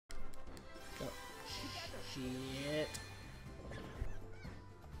Shit.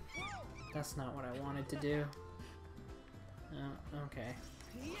 That's not what I wanted to do. Oh, okay.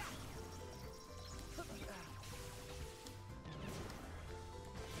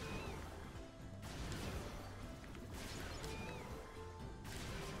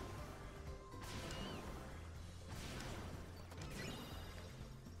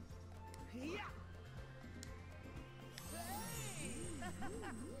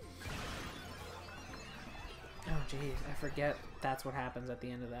 Oh jeez, I forget that's what happens at the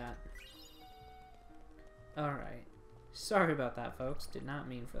end of that. Alright. Sorry about that, folks. Did not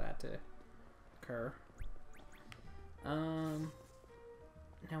mean for that to occur. Now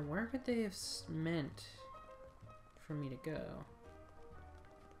where could they have meant for me to go?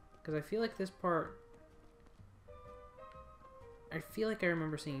 Because I feel like this part... I feel like I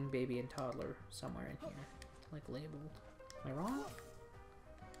remember seeing baby and toddler somewhere in here. Like labeled. Am I wrong?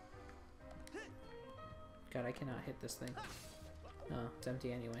 God, I cannot hit this thing. Oh, it's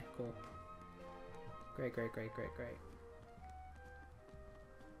empty anyway. Cool. Great, great, great, great, great.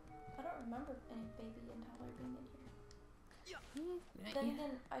 I don't remember any baby and toddler being in here. Yeah. Then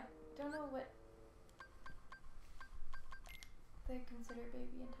again, I don't know what they consider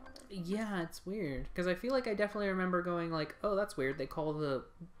baby and toddler. Yeah, it's weird. Because I feel like I definitely remember going like, oh, that's weird. They call the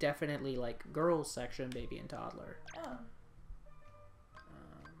definitely like girls section baby and toddler. Oh.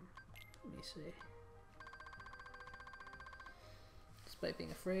 Let me see. Despite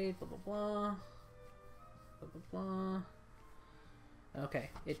being afraid, blah, blah, blah. Blah, blah, blah. Okay,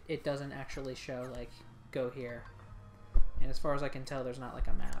 it doesn't actually show, like, go here. And as far as I can tell, there's not, like,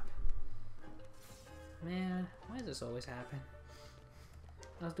 a map. Man, why does this always happen?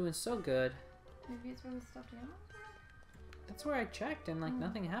 I was doing so good. Maybe it's where the stuffed animals are? That's where I checked, and, like,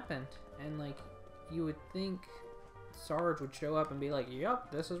 nothing happened. And, like, you would think Sarge would show up and be like,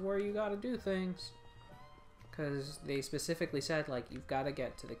 yup, this is where you gotta do things. Because they specifically said, like, you've got to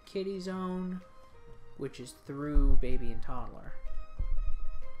get to the kiddie zone, which is through baby and toddler.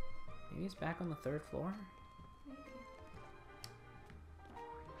 Maybe it's back on the 3rd floor? Maybe.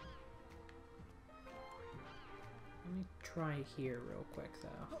 Let me try here real quick,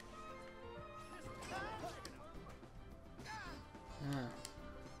 though.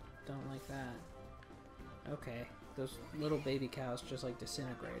 Don't like that. Okay, those little baby cows just, like,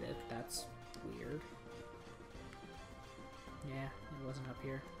 disintegrated. That's weird. Yeah, it wasn't up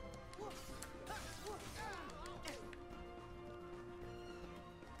here.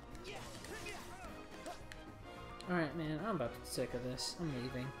 Alright, man, I'm about to get sick of this. I'm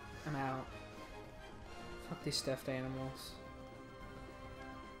leaving. I'm out. Fuck these stuffed animals.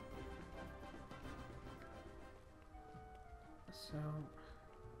 So...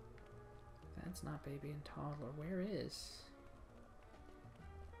 that's not baby and toddler. Where is...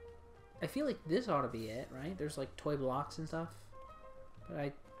 I feel like this ought to be it, right? There's like toy blocks and stuff. But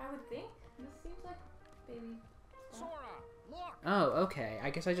I would think. This seems like baby stuff. Oh, okay.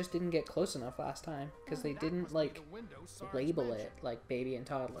 I guess I just didn't get close enough last time. Because they didn't, like, label it like baby and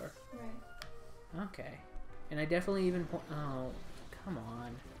toddler. Right. Okay. And I definitely even... oh, come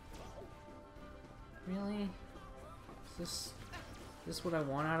on. Really? Is this what I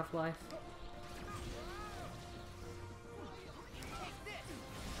want out of life?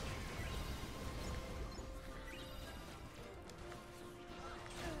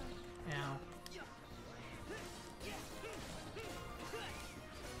 Ow.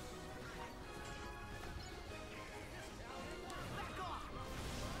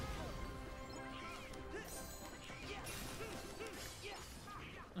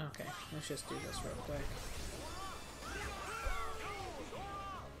 Okay, let's just do this real quick.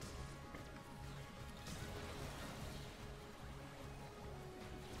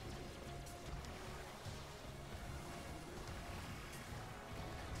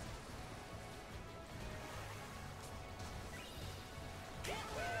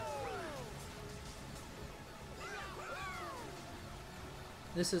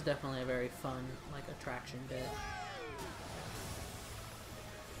 This is definitely a very fun, like, attraction bit.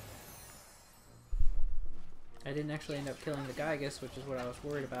 I didn't actually end up killing the Gygus, which is what I was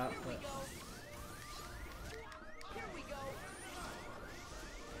worried about, but...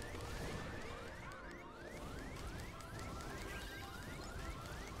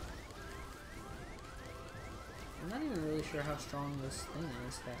 I'm not even really sure how strong this thing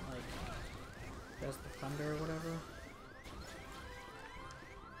is that, like, does the thunder or whatever.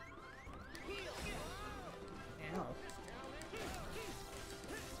 Ow.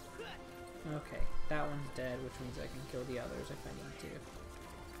 Okay, that one's dead, which means I can kill the others if I need to.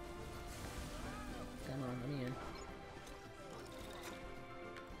 Come on, let me in.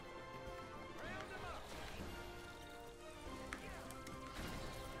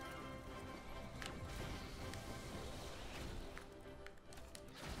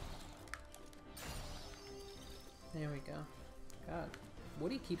 go. God,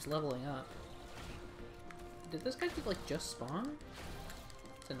 Woody keeps leveling up. Did this guy like just spawn?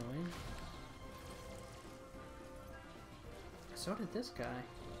 It's annoying. So did this guy.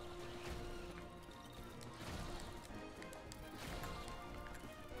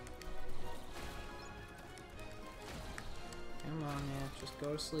 Come on, man, just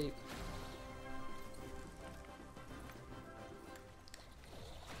go to sleep.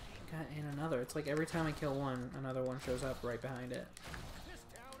 God, and another. It's like every time I kill one, another one shows up right behind it. This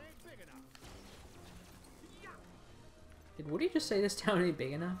town ain't big enough. Did Woody just say this town ain't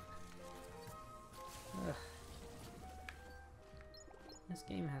big enough? Ugh. This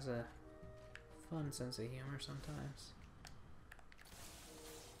game has a fun sense of humor sometimes.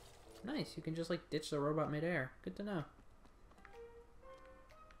 Nice, you can just like ditch the robot midair. Good to know.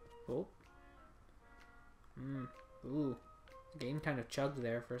 Oh. Ooh. The game kind of chugged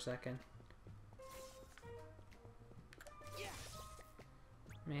there for a second.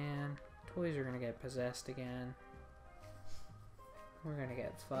 Man, toys are gonna get possessed again. We're gonna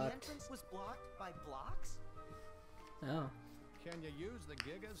get fucked. The entrance was blocked by blocks? Oh. Can you use the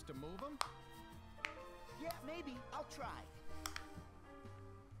gigas to move them? Yeah, maybe. I'll try.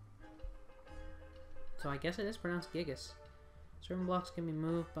 So I guess it is pronounced Gigas. Certain blocks can be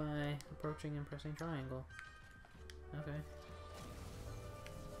moved by approaching and pressing triangle. Okay.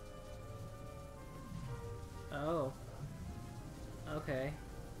 Oh. Okay.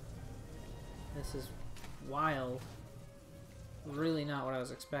 This is wild. Really not what I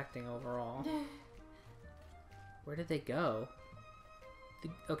was expecting overall. Where did they go?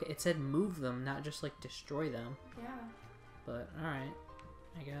 Okay, it said move them, not just like destroy them. Yeah. But, alright.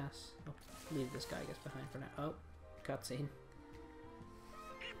 I guess. I'll leave this guy, I guess, behind for now. Oh, cutscene.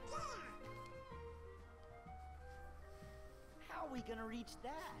 How are we gonna reach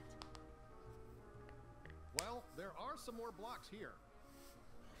that? Well, there are some more blocks here.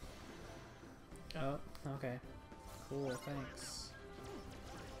 Oh, okay. Cool, thanks.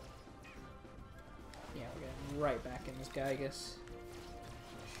 Yeah, we're getting right back in this guy, I guess.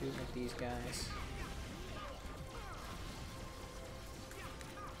 Shooting at these guys.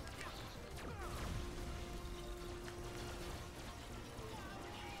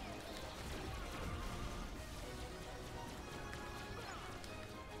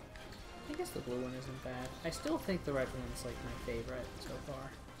 I guess the blue one isn't bad. I still think the red one's like my favorite so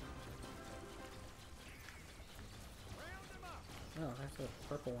far. Oh, there's the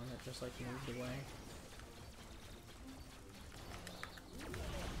purple one that just like moved away.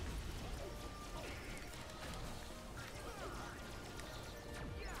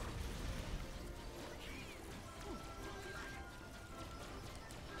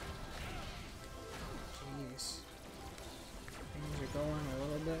 Jeez. Things are going a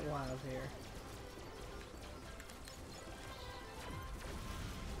little bit wild here.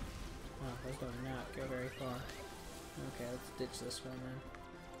 Oh, those do not go very far. Okay, let's ditch this one then.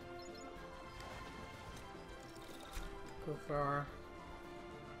 Go for our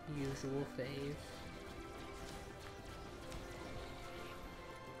usual fave.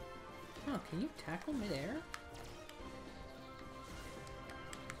 Oh, can you tackle midair?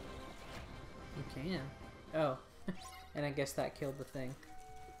 You can. Oh. And I guess that killed the thing.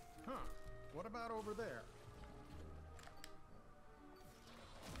 Huh. What about over there?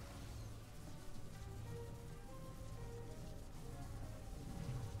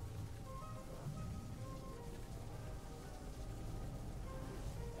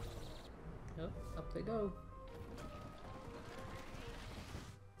 Oh, up they go.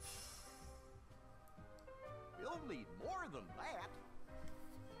 We'll need more than that.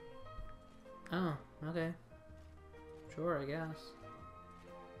 Oh, okay. Sure, I guess.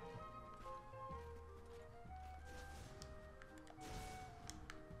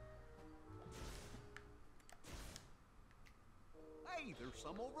 Hey, there's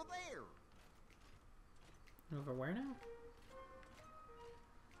some over there. Over where now?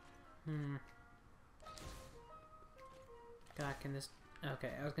 God, can this...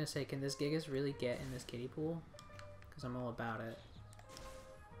 Okay, I was gonna say, can this Gigas really get in this kiddie pool? Because I'm all about it.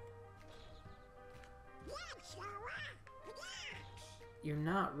 You're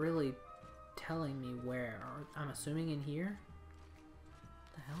not really telling me where. I'm assuming in here?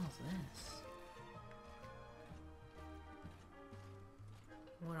 What the hell is this?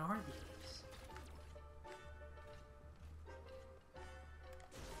 What are these?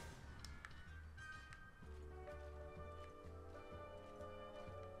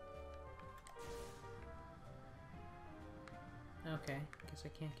 Okay, guess I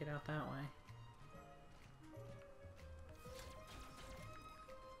can't get out that way.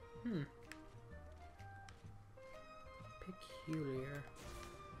 peculiar.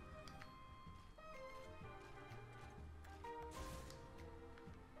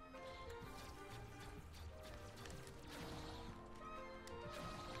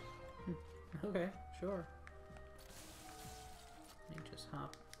 Okay, sure. Let me just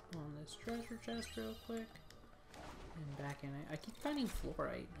hop on this treasure chest real quick. And back in it. I keep finding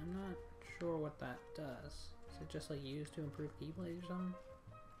fluorite. I'm not sure what that does. Is it just like used to improve keyblades or something?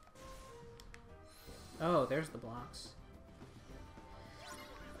 Oh, there's the blocks.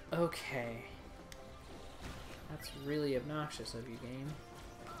 Okay. That's really obnoxious of you, game.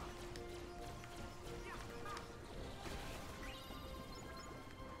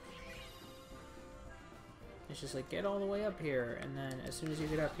 It's just like, get all the way up here, and then as soon as you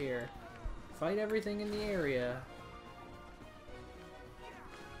get up here, fight everything in the area.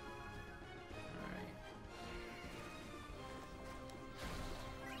 Alright.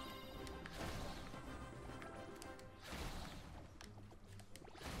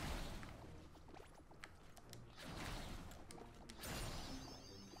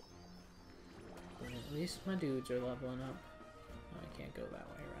 At least my dudes are leveling up. Oh, I can't go that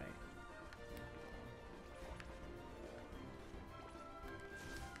way, right?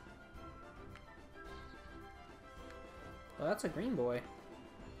 Well, that's a green boy.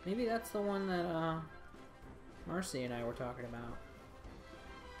 Maybe that's the one that, Marcy and I were talking about.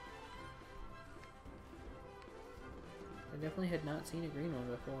 I definitely had not seen a green one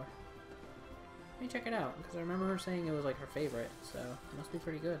before. Let me check it out, because I remember her saying it was, like, her favorite, so it must be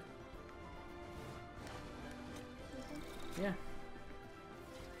pretty good. Yeah.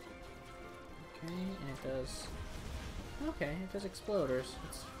 Okay, and it does... Okay, it does exploders.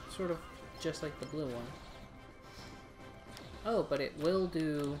 It's sort of just like the blue one. Oh, but it will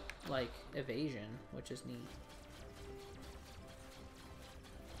do, like, evasion, which is neat.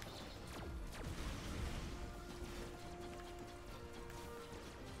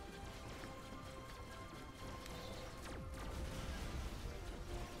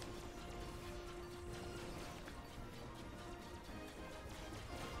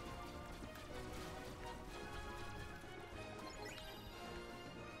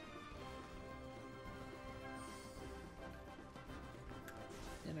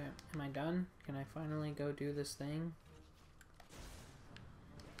 Am I done? Can I finally go do this thing?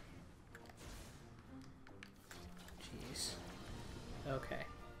 Jeez. Okay.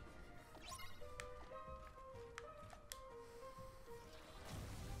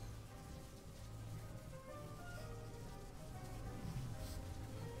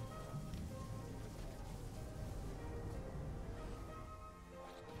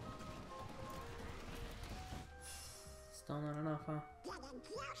 Still not enough, huh?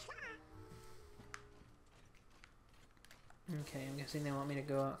 Okay, I'm guessing they want me to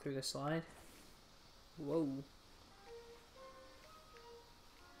go out through the slide. Whoa.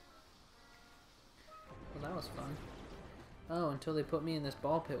 Well, that was fun. Oh, until they put me in this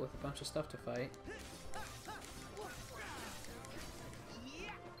ball pit with a bunch of stuff to fight.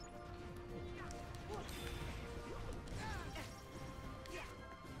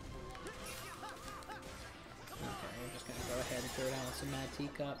 Okay, we're just gonna go ahead and throw down with some mad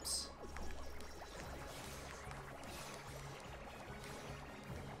teacups.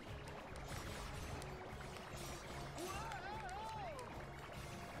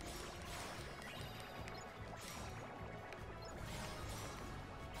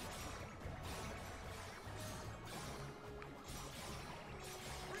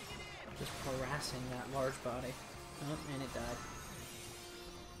 Just harassing that large body. Oh, and it died.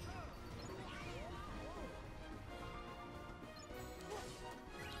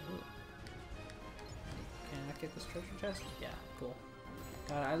 Ooh. Can I get this treasure chest? Yeah, cool.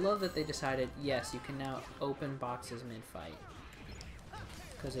 God, I love that they decided, yes, you can now open boxes mid-fight.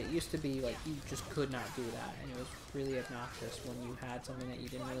 Because it used to be, like, you just could not do that, and it was really obnoxious when you had something that you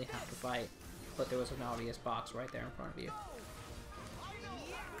didn't really have to fight, but there was an obvious box right there in front of you.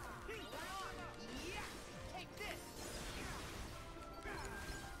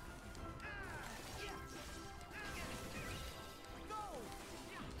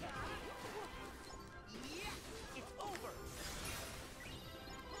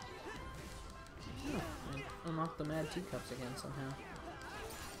 Unlock the mad teacups again somehow.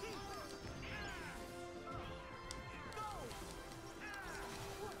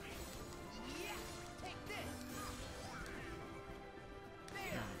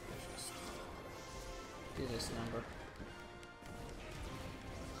 Just do this number.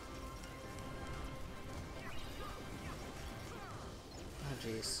 Oh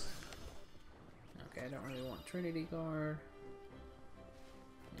jeez. Okay, I don't really want Trinity Guard.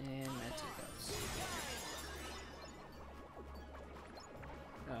 And mad teacups.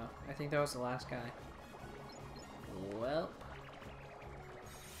 I think that was the last guy. Well,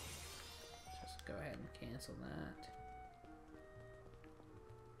 just go ahead and cancel that.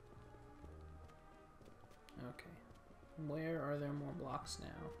 Okay. Where are there more blocks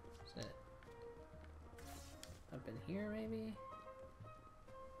now? Is it up in here, maybe?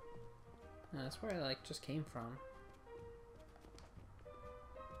 No, that's where I, like, just came from.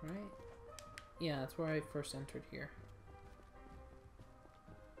 Right? Yeah, that's where I first entered here.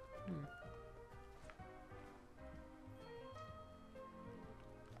 Hmm.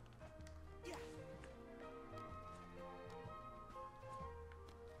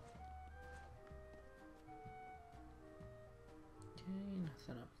 Okay,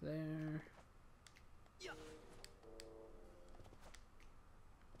 nothing up there.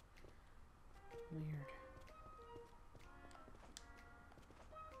 Weird.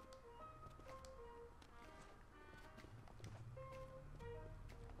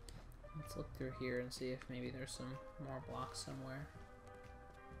 Let's look through here and see if maybe there's some more blocks somewhere.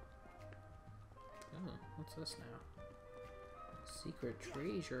 Oh, what's this now? Secret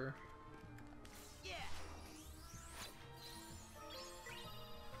treasure.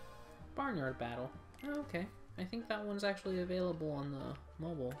 Barnyard battle. Oh, okay. I think that one's actually available on the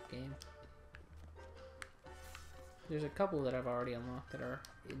mobile game. There's a couple that I've already unlocked that are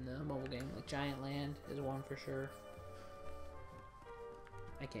in the mobile game. Like Giant Land is one for sure.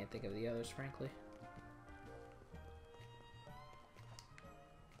 I can't think of the others, frankly.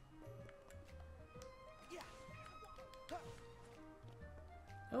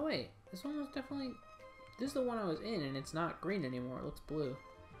 Oh wait, this one was definitely... This is the one I was in, and it's not green anymore. It looks blue.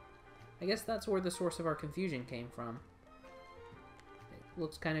 I guess that's where the source of our confusion came from. It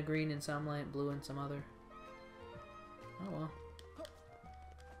looks kind of green in some light, blue in some other. Oh well.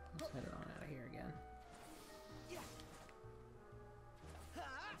 Let's head on out of here again.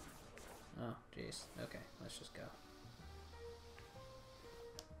 Oh, jeez. Okay, let's just go.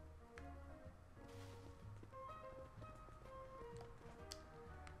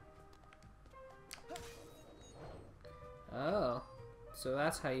 Oh, so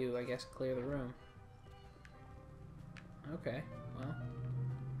that's how you, I guess, clear the room. Okay, well,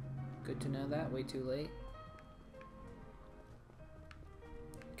 good to know that. Way too late.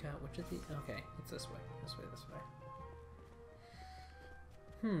 God, which of the... Okay, it's this way, this way, this way.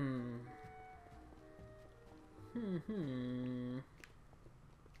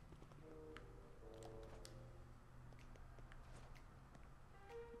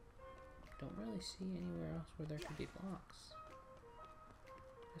 Don't really see anywhere else where there could be blocks.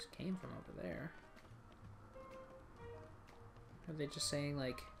 This came from over there. Are they just saying,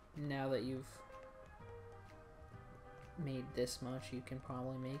 like, now that you've made this much, you can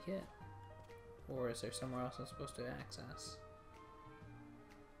probably make it? Or is there somewhere else I'm supposed to access?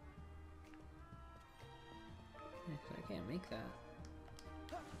 Yeah, 'cause I can't make that.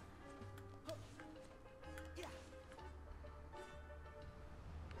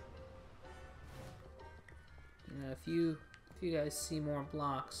 You know, if you guys see more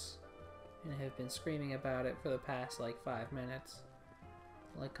blocks and have been screaming about it for the past like 5 minutes,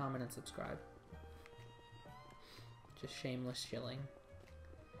 like, comment, and subscribe. Just shameless shilling.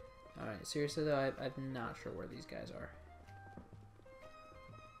 Alright, seriously though, I'm not sure where these guys are.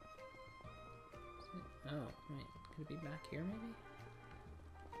 Oh, wait, could it be back here maybe?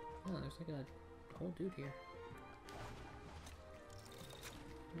 Oh, there's like a whole dude here.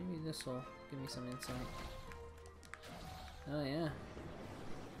 Maybe this will give me some insight. Oh yeah.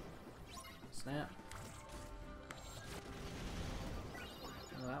 Snap.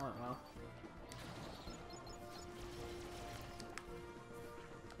 Oh, that went well.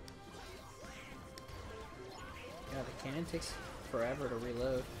 Yeah, the cannon takes forever to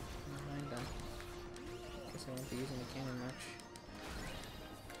reload. Never mind then. Guess I won't be using the cannon much.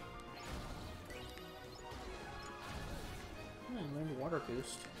 Oh, I learned water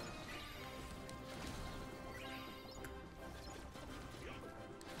boost.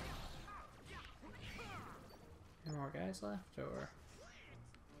 Any more guys left, or?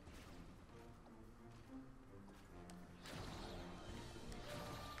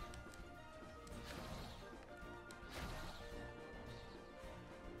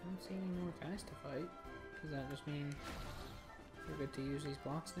 I don't see any more guys to fight. Does that just mean we're good to use these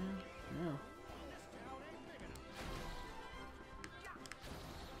blocks now? No.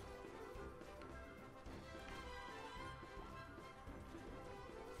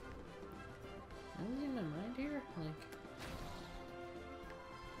 Am I losing my mind here? Like,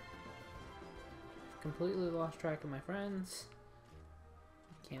 completely lost track of my friends.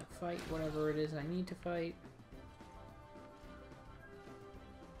 Can't fight whatever it is I need to fight.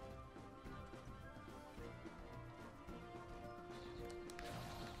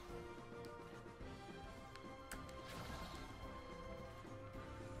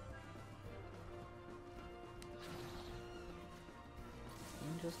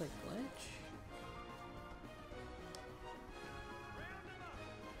 just like glitch?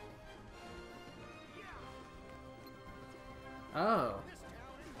 Oh.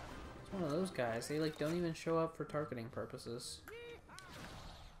 It's one of those guys. They like don't even show up for targeting purposes.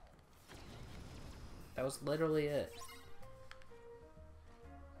 That was literally it.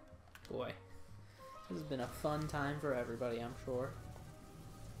 Boy. This has been a fun time for everybody, I'm sure.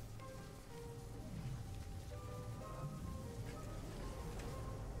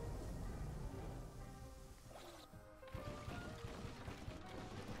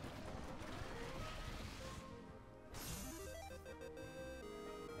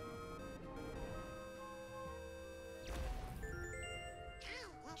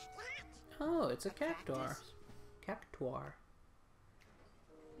 Oh, it's a cactuar. Cactuar.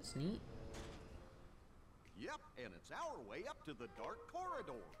 That's neat. Yep, and it's our way up to the dark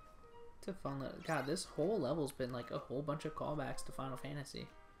corridor. It's a fun little... God, this whole level's been like a whole bunch of callbacks to Final Fantasy.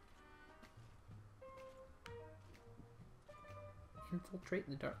 Infiltrate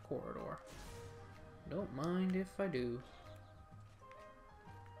the dark corridor. Don't mind if I do.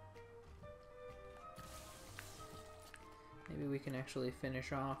 Maybe we can actually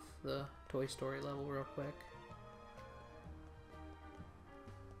finish off the Toy Story level real quick.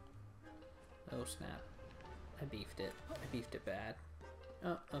 Oh snap. I beefed it. I beefed it bad.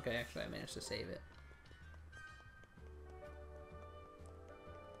 Oh, okay, actually I managed to save it.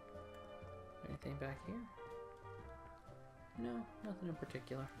 Anything back here? No, nothing in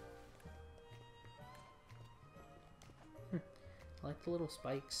particular. I like the little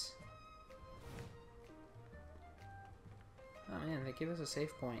spikes. Oh man, they give us a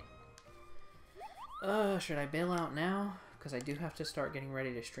save point. Should I bail out now? Because I do have to start getting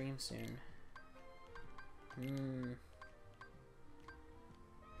ready to stream soon.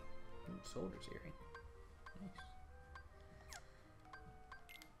 Soldier's earring. Nice.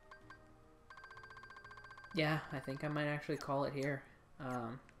 Yeah, I think I might actually call it here.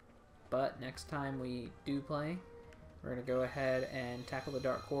 But next time we do play, we're going to go ahead and tackle the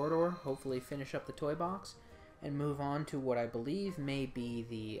Dark Corridor, hopefully finish up the toy box, and move on to what I believe may be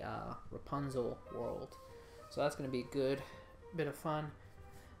the Rapunzel world. So that's going to be a good bit of fun.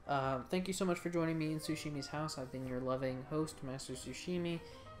 Thank you so much for joining me in Sushimi's house. I've been your loving host, Master Sushimi.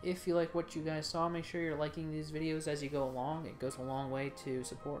 If you like what you guys saw, make sure you're liking these videos as you go along. It goes a long way to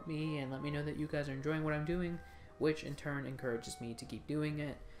support me and let me know that you guys are enjoying what I'm doing, which in turn encourages me to keep doing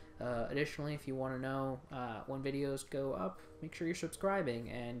it. Additionally, if you want to know when videos go up, make sure you're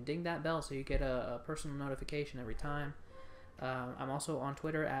subscribing and ding that bell so you get a personal notification every time. I'm also on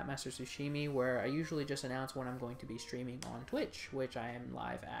Twitter at Master Sushimi, where I usually just announce when I'm going to be streaming on Twitch, which I am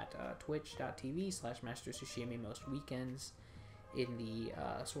live at twitch.tv/Master Sushimi most weekends in the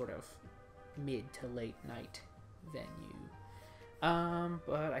sort of mid to late night venue.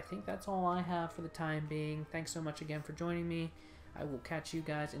 But I think that's all I have for the time being. Thanks so much again for joining me. I will catch you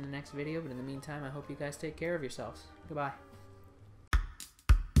guys in the next video, but in the meantime, I hope you guys take care of yourselves. Goodbye.